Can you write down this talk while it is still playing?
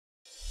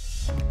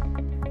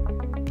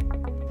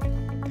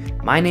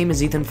My name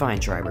is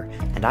ethanfineshriber,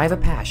 and I have a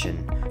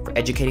passion for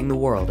educating the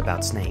world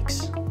about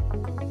snakes.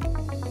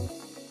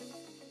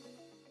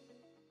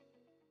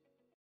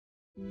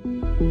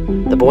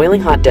 The boiling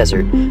hot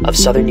desert of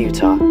southern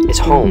Utah is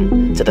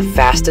home to the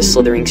fastest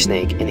slithering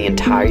snake in the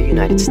entire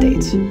United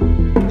States,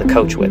 the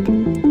Coachwhip.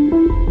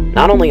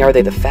 Not only are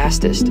they the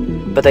fastest,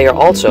 but they are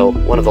also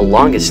one of the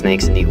longest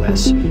snakes in the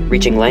US,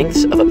 reaching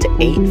lengths of up to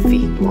 8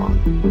 feet long.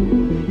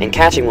 And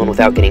catching one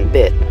without getting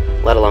bit,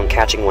 let alone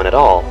catching one at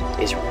all,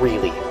 is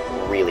really,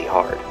 really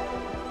hard.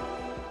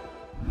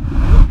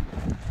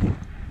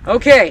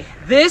 Okay,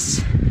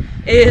 this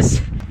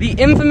is the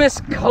infamous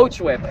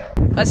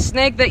Coachwhip, a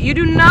snake that you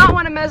do not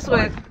want to mess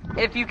with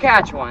if you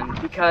catch one,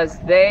 because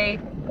they,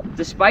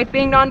 despite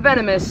being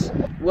non-venomous,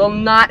 will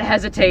not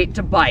hesitate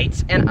to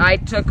bite. And I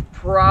took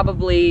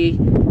probably,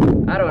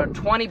 I don't know,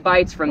 20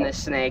 bites from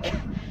this snake,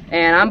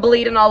 and I'm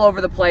bleeding all over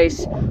the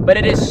place, but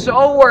it is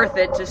so worth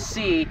it to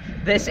see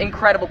this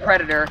incredible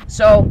predator.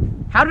 So,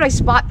 how did I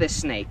spot this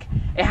snake?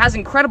 It has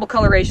incredible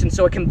coloration,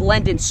 so it can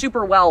blend in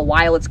super well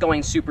while it's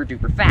going super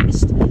duper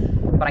fast.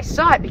 But I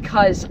saw it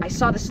because I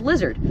saw this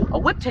lizard, a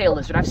whiptail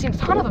lizard. I've seen a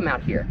ton of them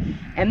out here.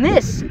 And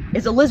this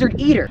is a lizard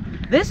eater.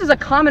 This is a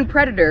common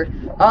predator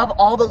of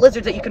all the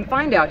lizards that you can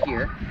find out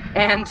here.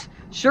 And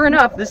sure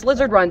enough, this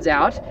lizard runs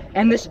out,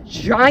 and this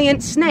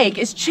giant snake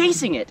is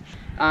chasing it.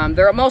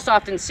 They're most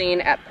often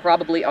seen at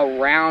probably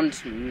around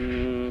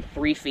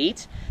 3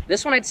 feet.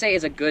 This one I'd say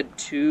is a good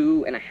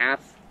 2.5.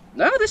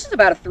 No, this is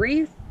about a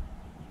 3.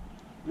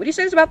 What do you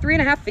say is about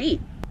 3.5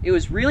 feet? It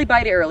was really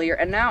bitey earlier,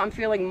 and now I'm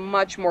feeling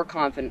much more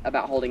confident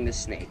about holding this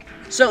snake.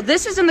 So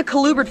this is in the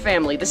colubrid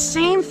family, the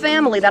same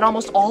family that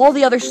almost all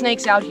the other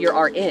snakes out here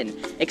are in,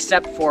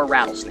 except for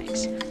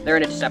rattlesnakes. They're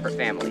in a separate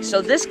family. So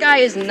this guy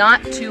is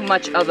not too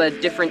much of a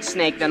different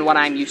snake than what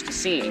I'm used to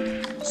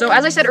seeing. So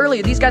as I said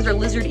earlier, these guys are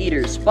lizard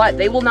eaters, but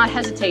they will not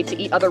hesitate to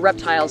eat other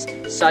reptiles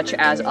such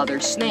as other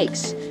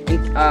snakes.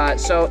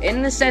 So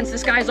in this sense,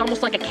 this guy is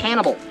almost like a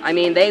cannibal. I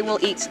mean, they will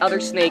eat other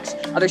snakes,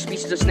 other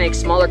species of snakes,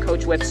 smaller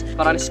Coachwhips,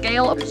 but on a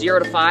scale of 0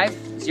 to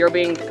 5, 0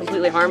 being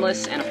completely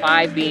harmless and a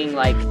 5 being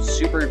like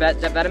super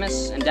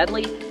venomous and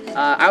deadly,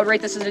 I would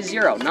rate this as a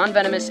 0.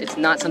 Non-venomous, it's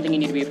not something you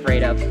need to be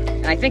afraid of.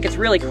 And I think it's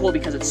really cool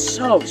because it's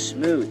so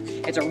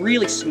smooth. It's a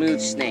really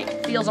smooth snake.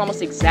 It feels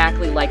almost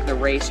exactly like the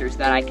racers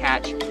that I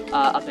catch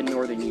up in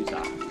northern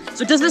Utah.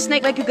 So does this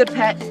snake make a good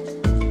pet?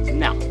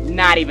 No,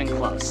 not even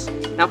close.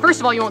 Now, first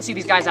of all, you won't see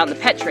these guys out in the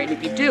pet trade.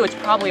 If you do, it's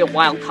probably a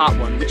wild-caught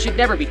one, which should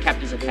never be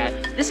kept as a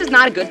pet. This is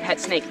not a good pet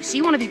snake. You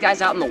see one of these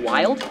guys out in the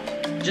wild,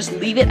 just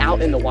leave it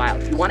out in the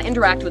wild. If you want to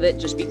interact with it,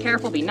 just be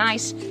careful, be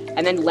nice,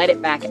 and then let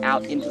it back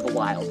out into the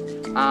wild.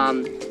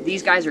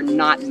 These guys are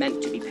not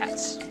meant to be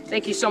pets.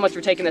 Thank you so much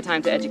for taking the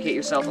time to educate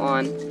yourself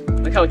on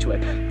the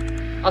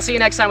Coachwhip. I'll see you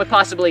next time with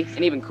possibly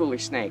an even cooler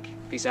snake.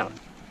 Peace out.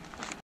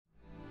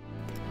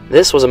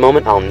 This was a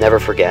moment I'll never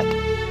forget,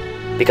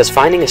 because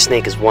finding a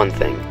snake is one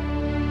thing,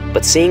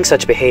 but seeing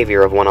such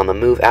behavior of one on the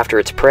move after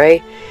its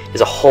prey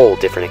is a whole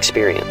different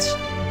experience.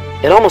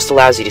 It almost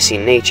allows you to see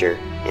nature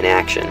in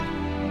action.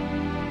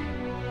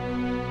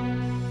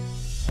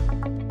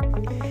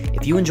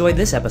 If you enjoyed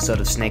this episode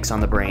of Snakes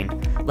on the Brain,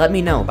 let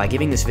me know by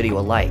giving this video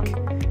a like.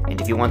 And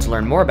if you want to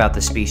learn more about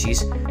this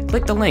species,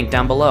 click the link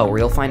down below where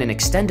you'll find an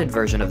extended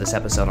version of this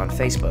episode on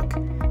Facebook.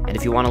 And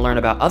if you want to learn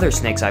about other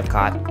snakes I've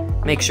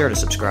caught, make sure to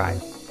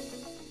subscribe.